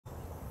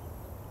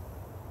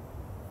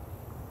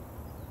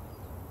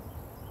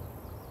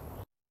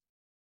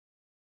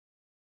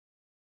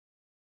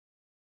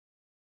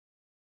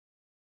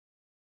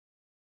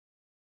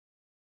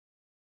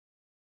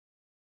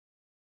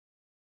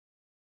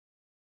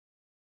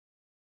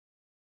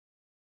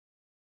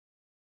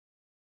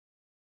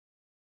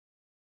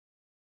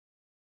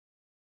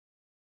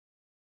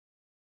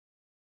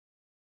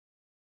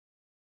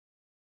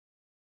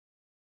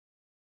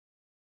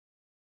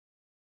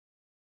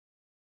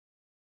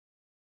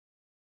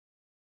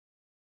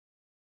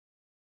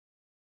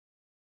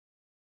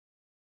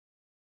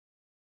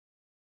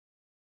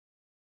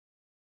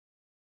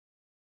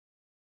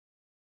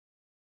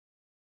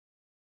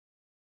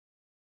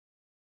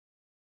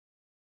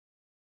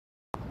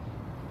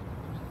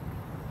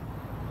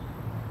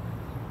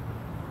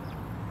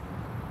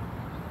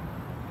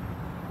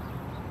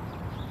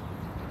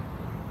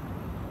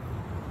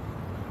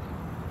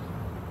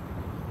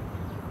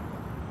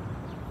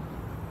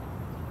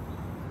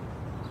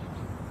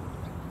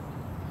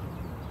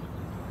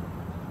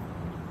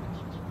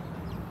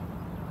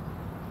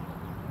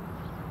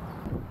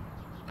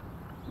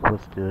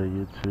What's good,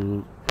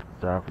 YouTube?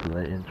 Sorry for the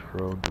late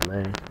intro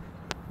delay.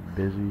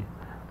 Busy.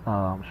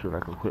 I'm sure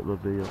like a quick little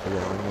video for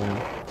that right now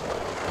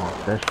on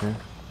session.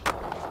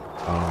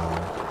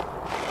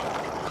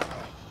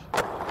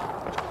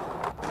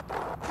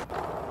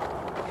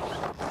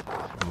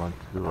 I'm going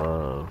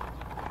to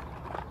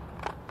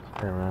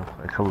stay around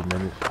for a couple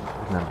minutes.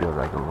 It's not be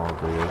like a long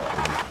video. It's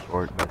gonna be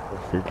short, like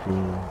 15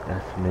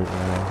 estimate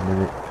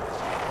minute,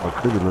 or it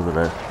could be a little bit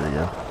less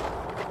video.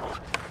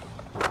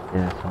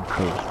 Yeah, some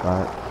cool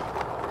spots.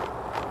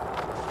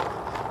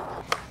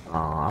 I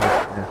was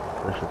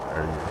special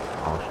earlier.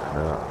 I was trying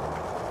to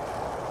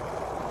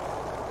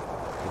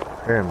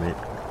pyramid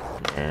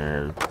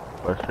and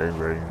frustrating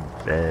very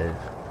bad.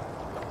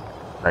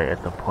 Like at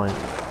the point,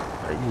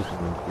 like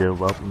usually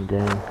give up in the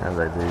game. I was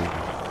like, they just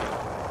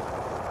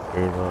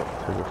gave up,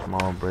 took a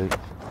small break.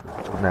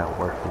 It was not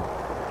worth it.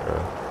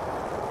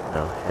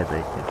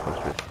 Headache and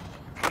frustration.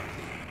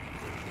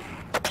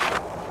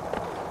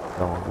 I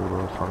want to do a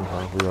little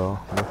something for y'all.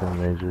 Nothing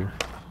major.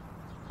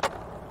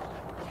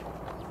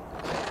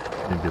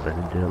 Maybe back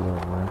in jail a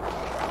little more.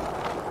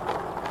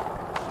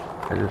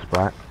 At this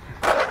spot.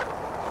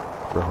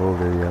 The whole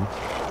video.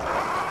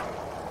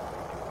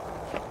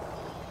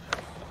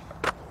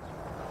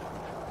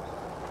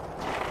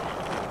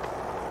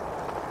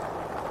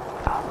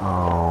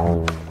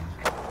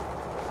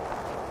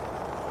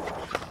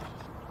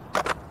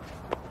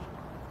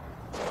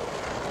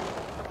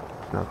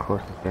 Now, of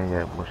course, this game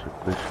got much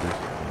glitches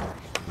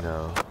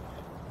and,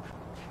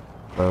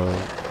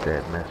 bugs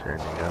that mess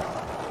everything up.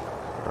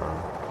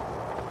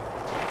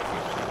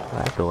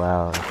 After a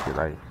while, it get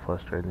like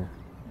frustrating,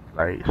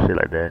 like shit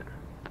like that.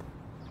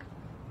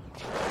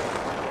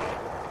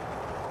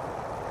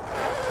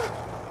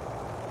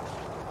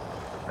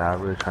 I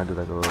really trying to do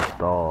like a little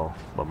stall,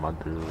 but my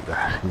dude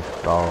actually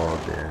stalled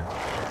there.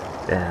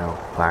 Damn,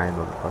 flying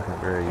on the fucking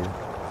grave.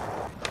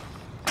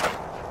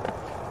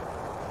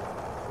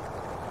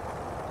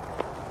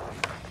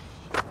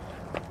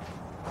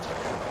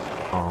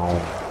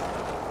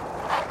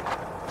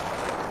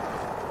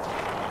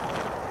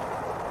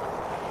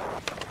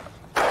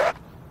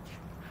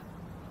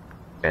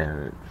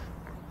 And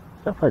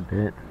stuff like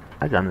that.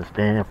 I can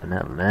understand for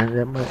not landing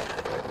that much.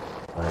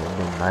 But it'd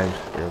been nice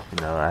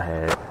if, I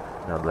had,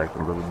 like a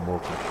little more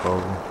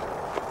control.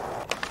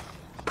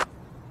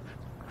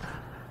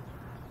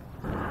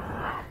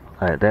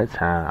 Like at that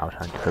time, I was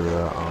trying to cut it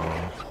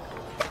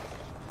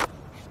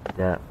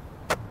gap,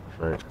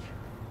 but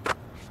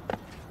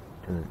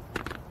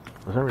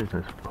for some reason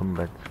it's coming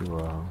back to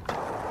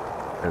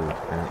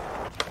resistance.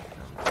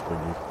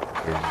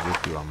 It's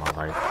issue on my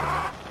life.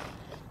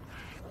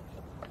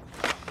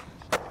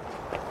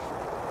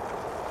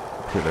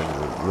 I feel like it's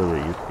a little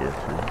bit used to it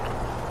too.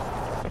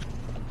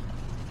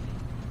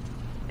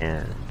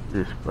 And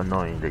it's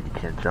annoying that you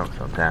can't jump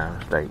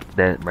sometimes. Like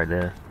that right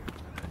there,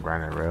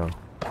 grinding rail,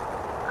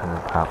 kind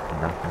of pop for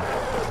nothing.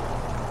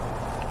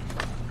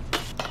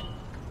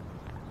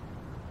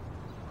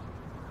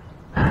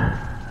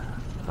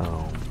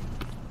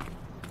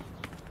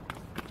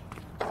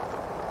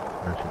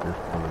 I should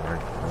just come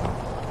right now.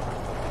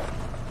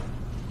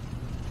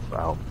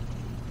 Wow.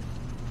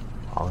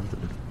 All of it.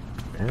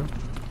 Damn.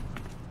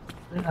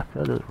 I think I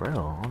feel this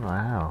rail. I don't know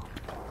how.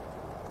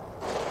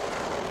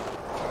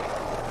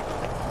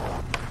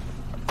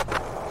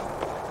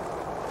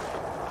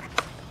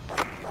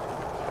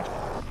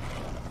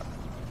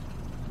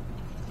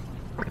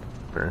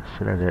 But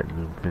shit like that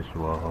do piss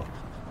you off.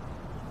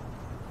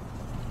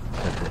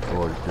 Let the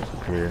board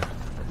disappear.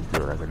 You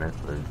feel like a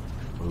Netflix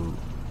move.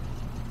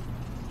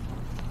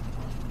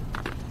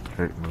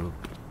 Trick move.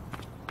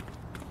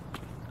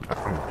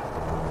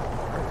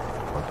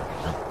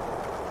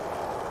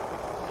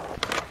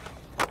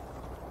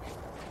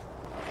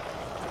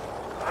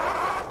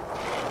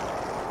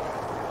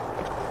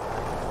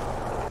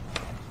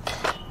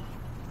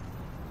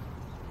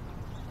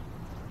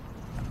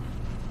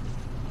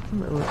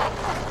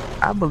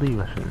 I believe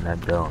I shouldn't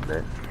have done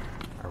that.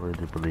 I really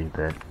do believe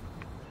that. It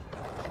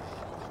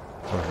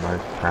was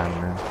nice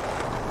timing.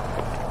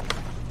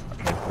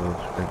 Nice little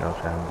trick I was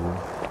trying to do.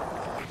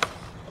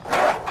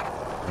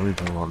 The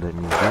reason it won't let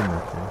me do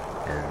nothing,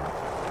 and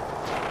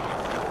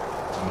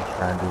I'm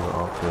trying to do it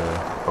off the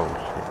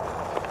shit.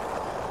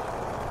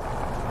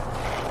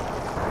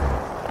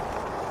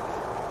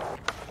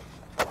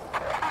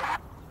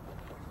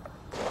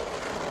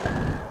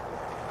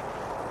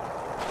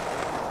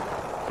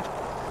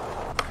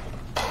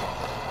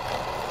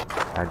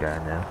 I got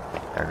it now.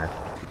 Got it.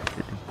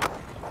 50.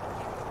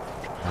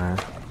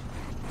 Alright.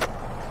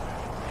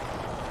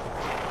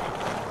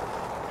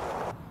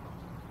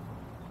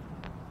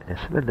 And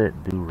shit like that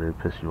do really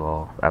piss you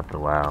off after a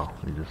while.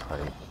 You just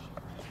like,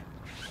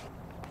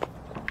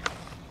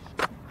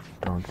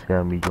 don't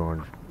tell me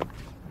going,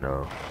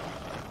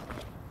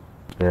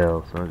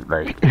 fail. So it's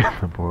like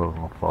the board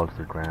gonna fall to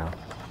the ground.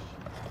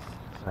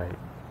 Like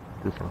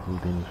this one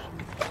Houdini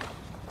shit.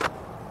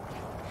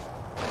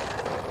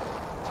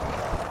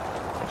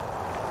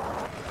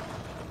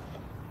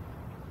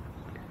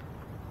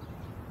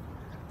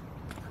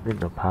 I think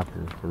the pop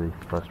is really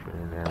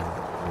frustrating now.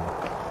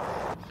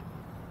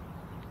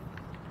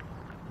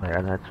 Like, I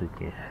actually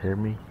can't hear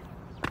me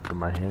with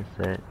my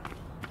headset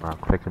when I'm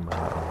clicking my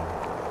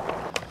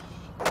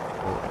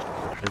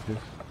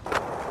triggers.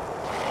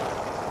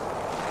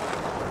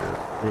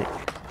 It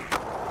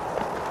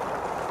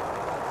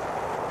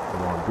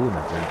won't do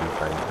nothing, just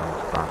like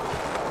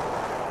unresponsive.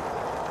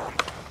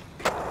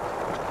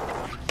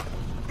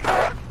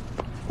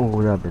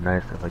 Oh, that'd be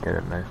nice if I get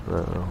a nice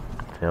little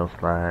tail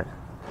slide,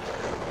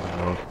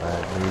 nose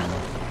slide, maybe.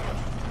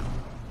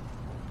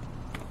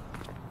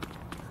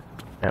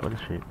 That was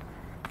shit.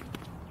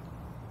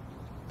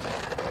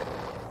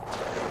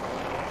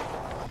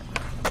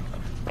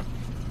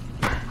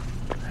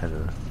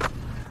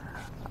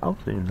 I was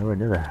even nowhere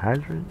near the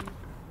hydrant.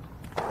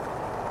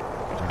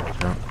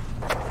 Jump.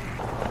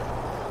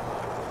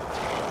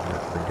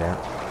 That's the gap.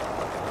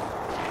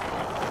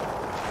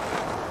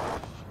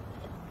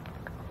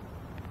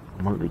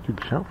 Well, they could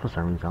jump for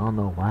some reason. I don't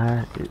know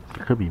why. It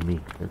could be me.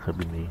 It could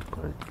be me,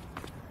 but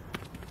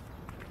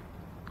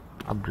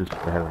I'm just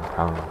having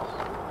problems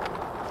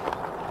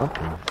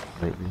jumping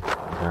lately. I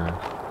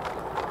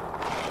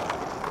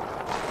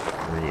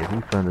mean, if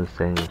you find the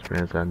same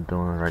experience I'm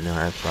doing right now,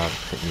 that's why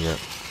hit me up.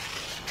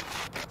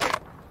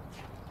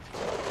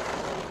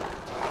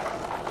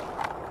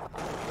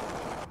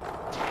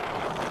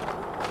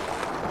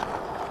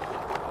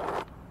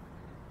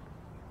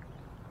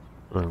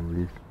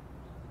 These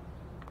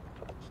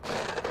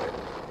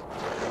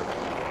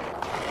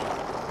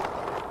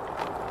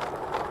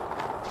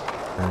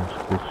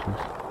switches.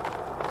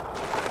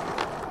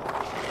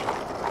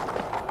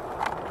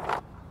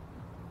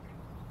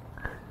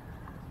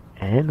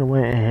 Ain't no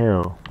way in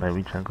hell, like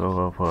we trying to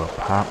go for a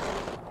pop,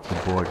 the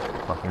board is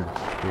fucking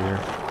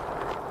scared.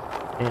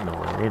 Ain't no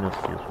way, ain't no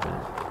skills for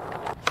that.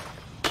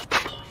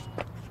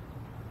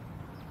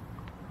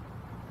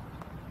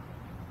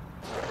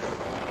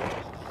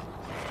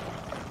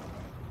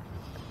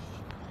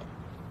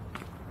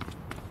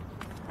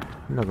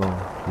 I'm not gonna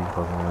keep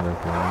fucking around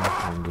like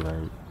that and be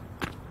like,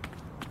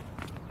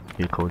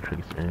 get cold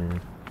tricks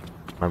in.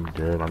 Might be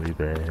good, might be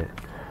bad.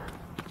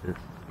 Just,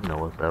 you know,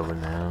 whatever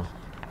now.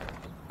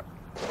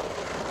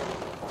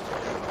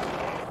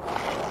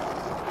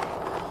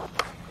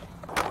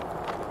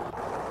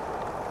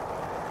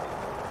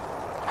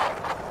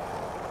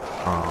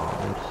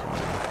 Let's see.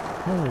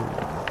 Hey,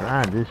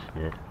 grind this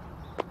shit.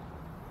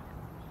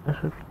 That's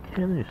what you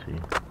can, let me see.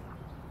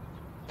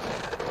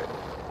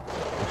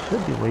 There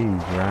should be a way you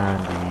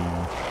grind the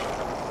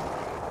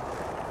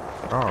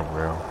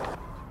guardrail.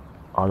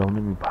 Oh, don't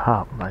let me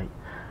pop. Like,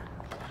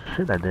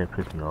 shit like that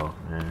piss me off,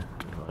 man.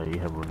 Like, you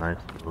have a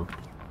nice little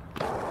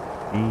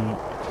speed.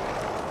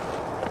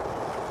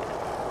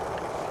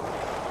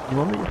 You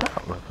want me to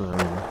pop? That's what I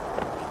mean.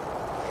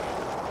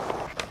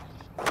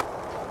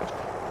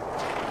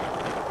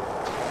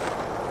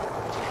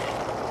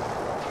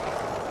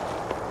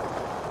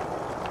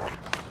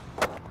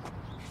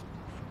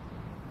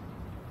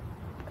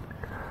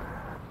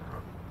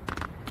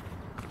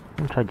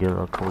 I'm trying to get a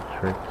couple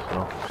tricks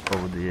off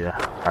over the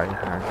right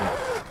hydrant.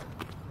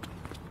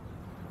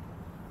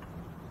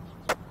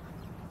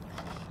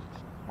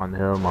 Why the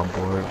hell my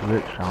board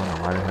glitch? I don't know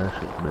why the hell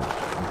shit glitch.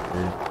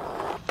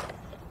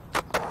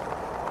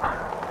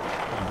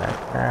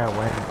 That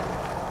way.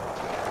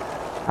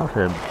 I would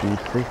say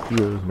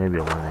 360 or maybe a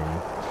 180.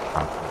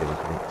 I'll give it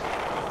to me.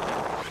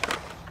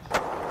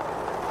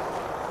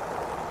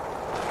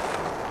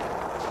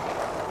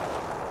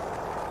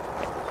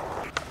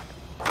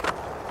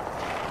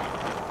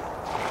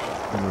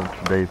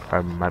 Today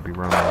probably might be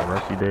running on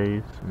rusty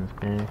days in this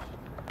game.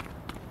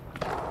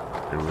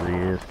 It really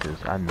is, because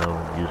I know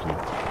usually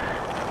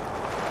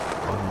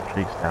all the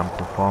tricks that I'm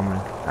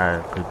performing,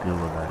 I could do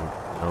with like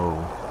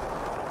no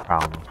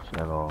problems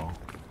at all.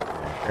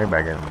 And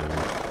everybody got them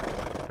days.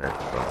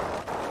 That's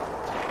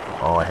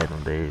all I had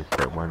them days.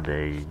 That one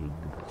day you do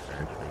the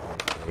certain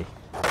trick,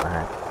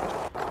 okay?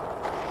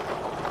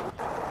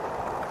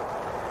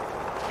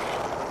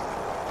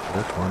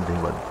 That's one thing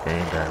about the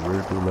game that I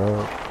really do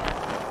love.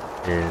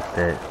 Is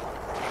that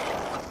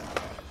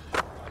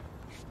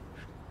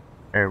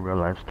every real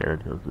life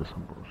scared deals is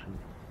some bullshit,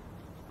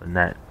 but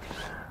not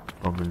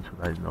bumping into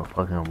like no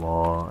fucking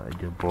wall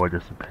and your board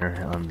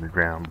disappearing under the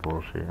ground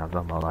bullshit. I'm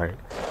talking about like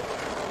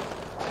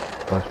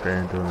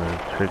frustrating doing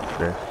a trick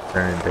that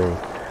certain day,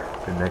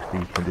 the next day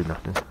you can do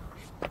nothing.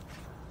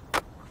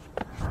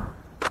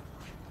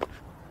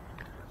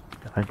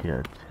 If I get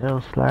a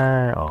tail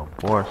slide or a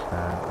board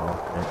slide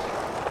off that.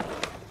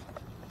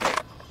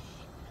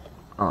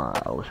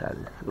 I wish I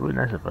did. It would be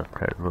nice if I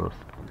cut a little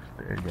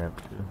stair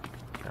gap too.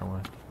 That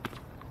way.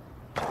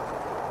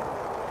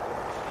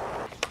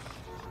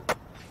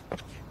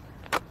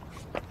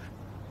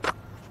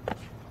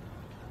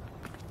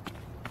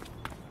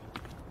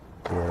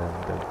 Yeah,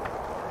 the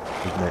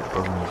net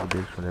program is a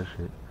bitch for that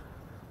shit.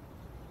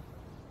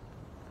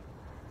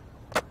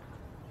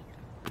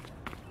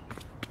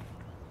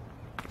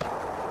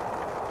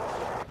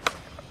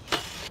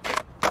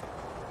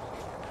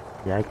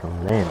 Yeah, I can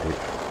land it,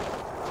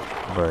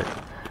 but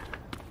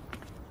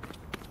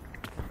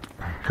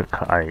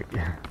Alright.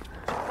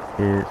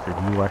 Kids, if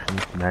you watching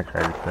this match,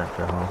 I just sent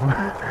at home.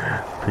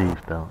 Please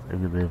don't. If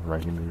you live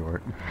like in New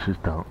York,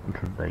 just don't.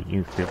 Like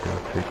you skip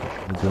those tricks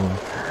you're doing.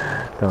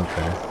 Don't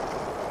try.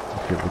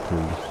 Shit will kill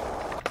you.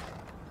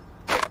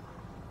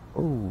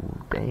 Oh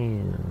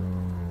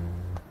damn.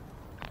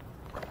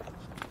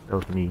 That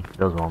was me.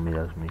 That was on me,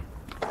 that was me.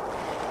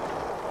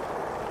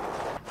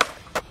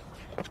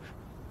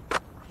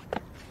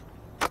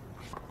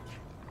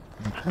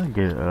 I'm trying to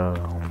get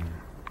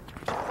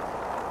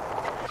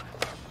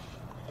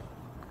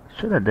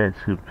shit like that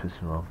too piss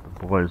me off. The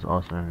boys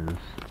also in this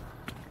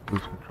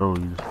lose control,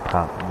 you just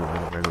pop and do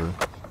like a regular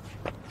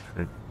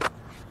trick.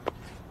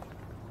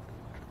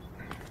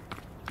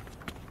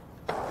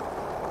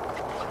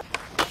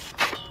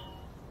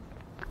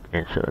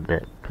 And shit like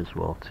that piss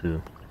me off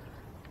too.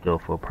 Go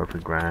for a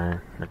perfect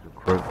grind, like a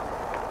crook.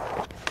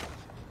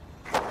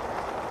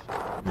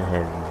 And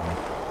have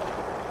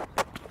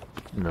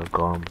you know,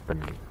 going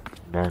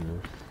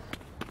bananas.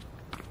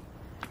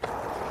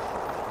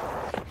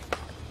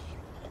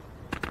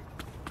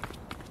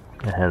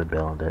 I had a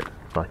bell on that.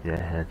 Fuck yeah,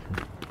 I had to.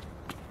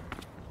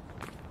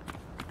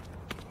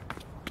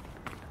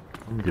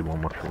 Let me do one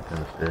more trick on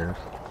the stairs.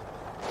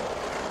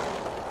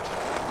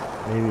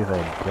 Maybe if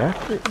I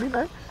draft it, it'd be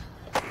nice.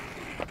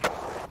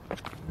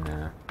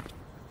 Nah.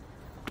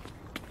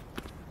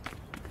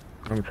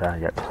 Let me try to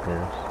get the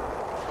stairs.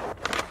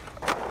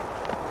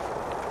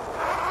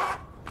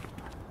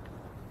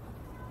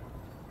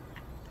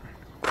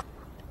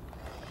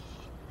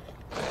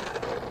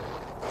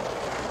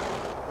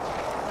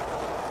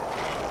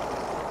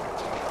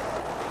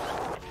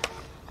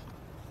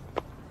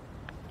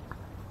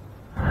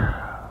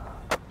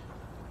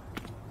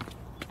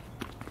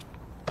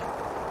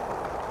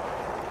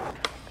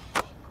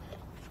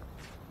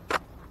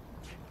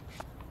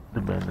 The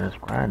best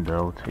grind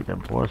though, take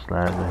that board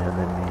slide and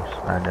let me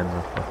slide down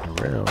the fucking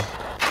rail.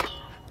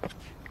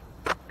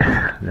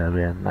 That'd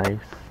be a nice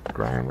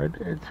grind right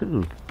there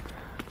too.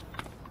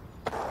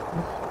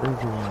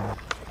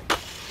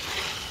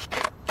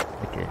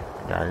 Okay,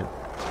 got it.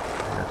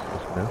 That's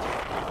what's new.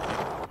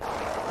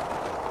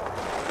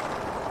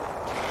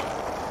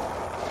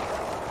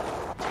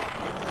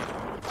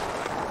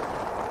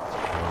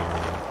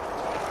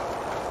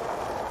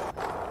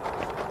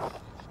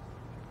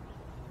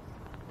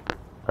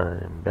 Other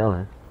than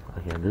belling, I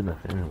can't do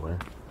nothing anyway.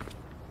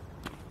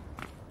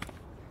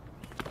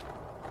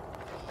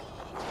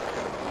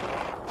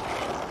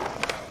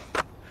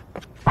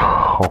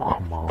 Oh,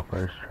 come on,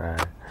 first try.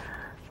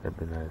 That'd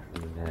be nice.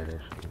 That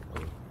shit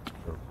was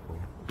so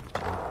cool.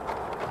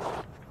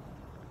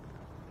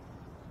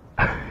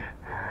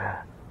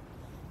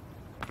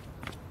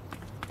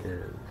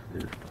 Yeah,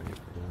 this is funny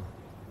too.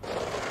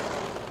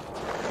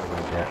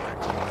 Like that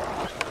right now.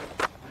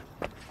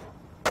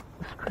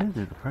 It's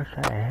crazy. The first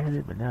try I had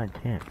it, but now I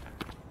can't.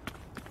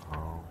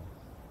 Oh.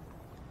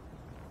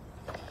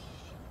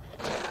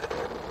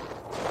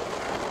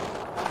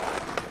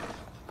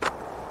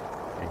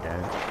 Hey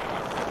guys.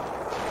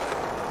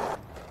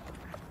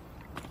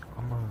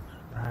 Almost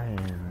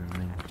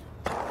trying.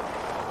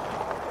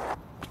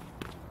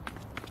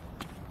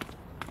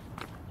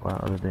 One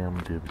other thing I'm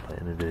gonna do before I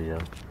end the video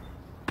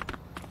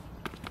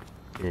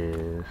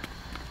is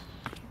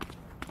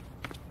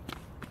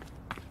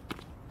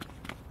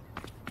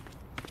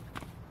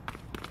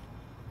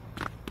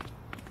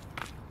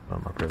one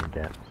of my favorite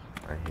gaps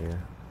right here.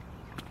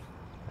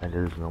 I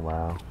did this in a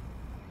while.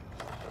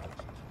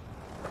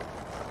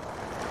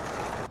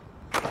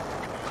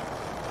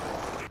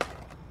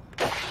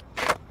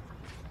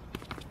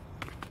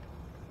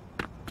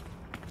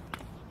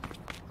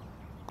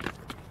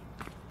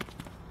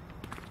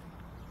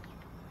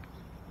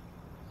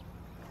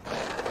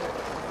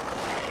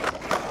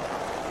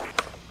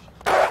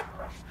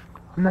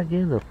 I'm not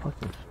getting the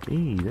fucking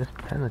speed.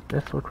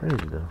 That's so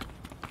crazy though.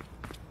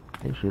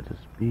 They should the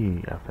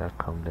speed after I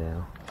come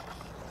down.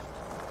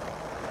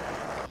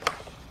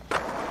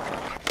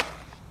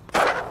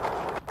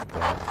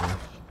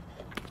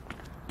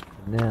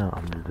 Now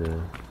I'm gonna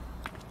do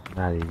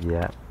naughty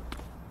yap.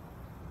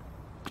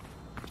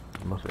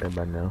 Most of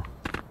everybody know.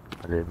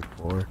 I did it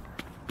before.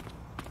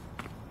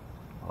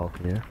 Off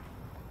here.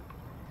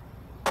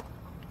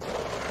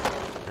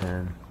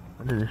 And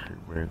I did this shit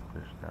very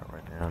glitched out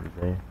right now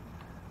today.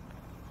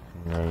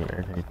 You know,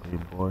 everything's pretty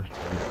boring.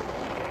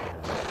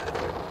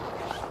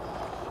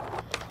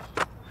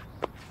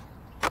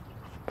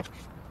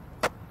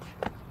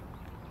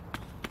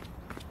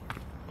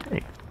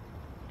 Hey.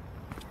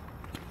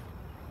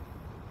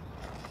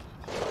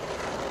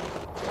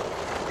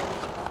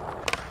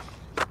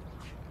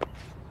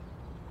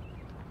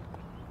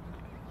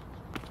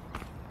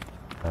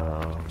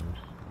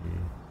 Let's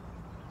see.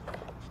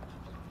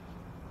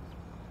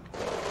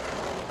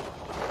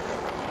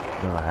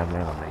 No, I haven't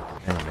gonna make it.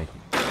 I'm gonna make it.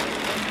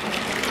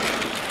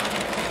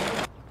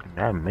 I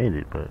haven't made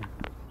it, but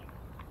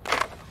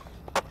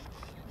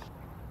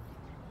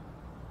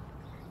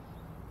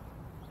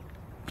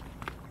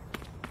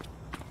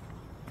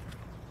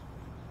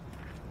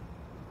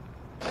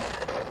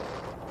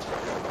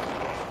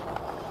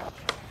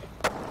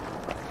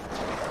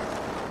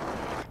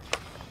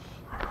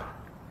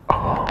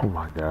Oh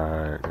my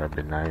god, that'd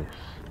be nice.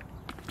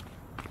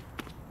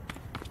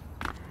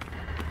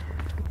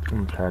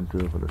 I'm gonna try to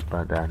do it for the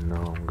spot that I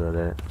know I'm good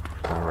at.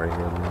 Start right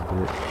here a little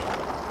bit.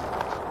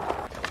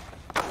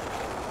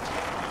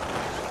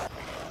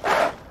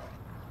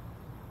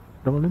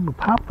 Don't let me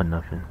pop or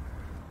nothing.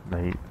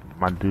 Like,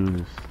 my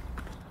dudes.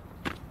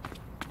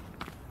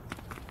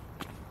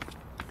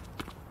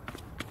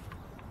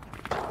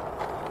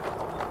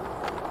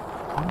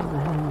 What the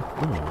hell is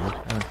this doing? That's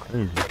kind of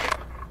crazy.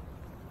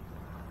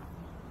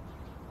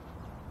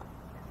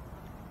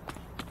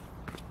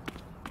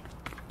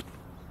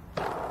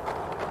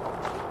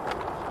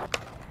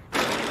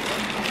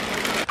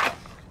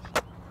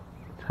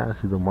 Trying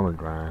to see the one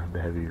grind,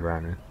 the heavy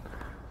grinding.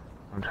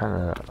 I'm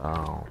trying to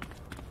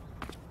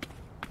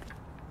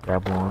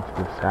grab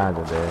onto the side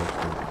of there.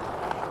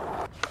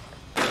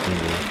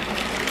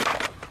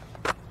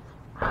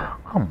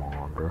 Come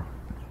on, bro.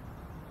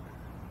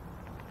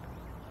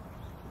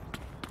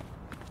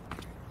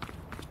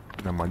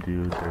 Now my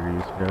dude, dirty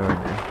as hell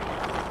right there.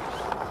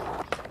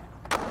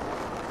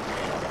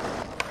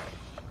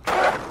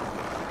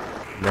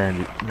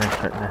 Landed. That's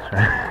right.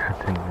 I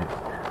think that.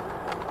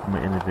 I'm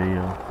gonna end the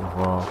video with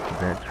all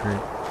that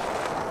trick.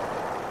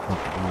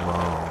 Hope you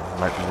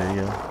like the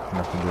video.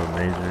 Nothing real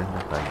major,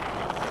 just like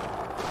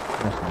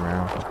messing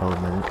around for a couple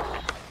minutes.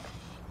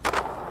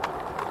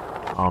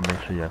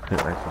 Make sure y'all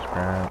click like,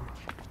 subscribe.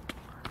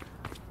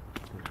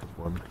 This is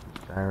Mysta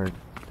Cyric.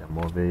 Got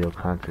more video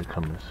content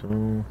coming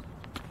soon.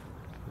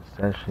 The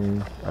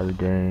sessions, other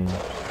games.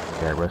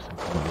 We got wrestling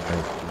coming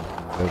tonight,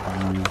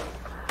 CW.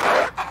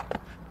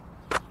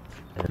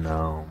 And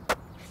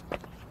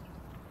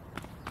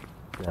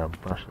got a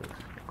bunch of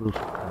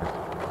exclusive content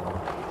on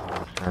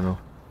the channel.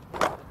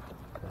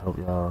 I hope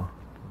y'all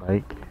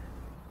like.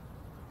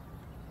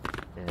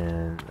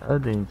 And the other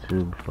thing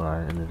too, before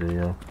I end the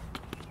video,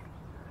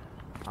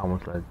 I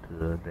want to like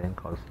to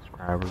thank all the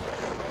subscribers. You know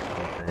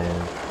what I'm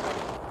saying?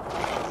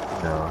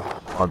 You know,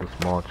 all the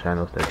small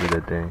channels that do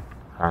their thing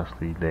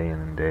constantly, day in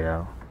and day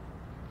out.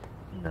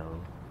 You know,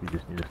 we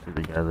just need to stick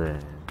together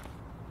and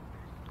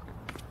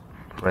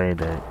pray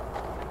that,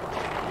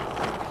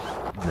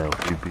 you know,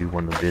 we be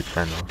one of the big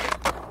channels.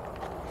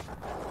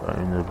 So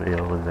in the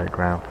video with that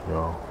ground for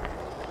y'all.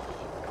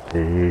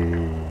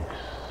 Peace.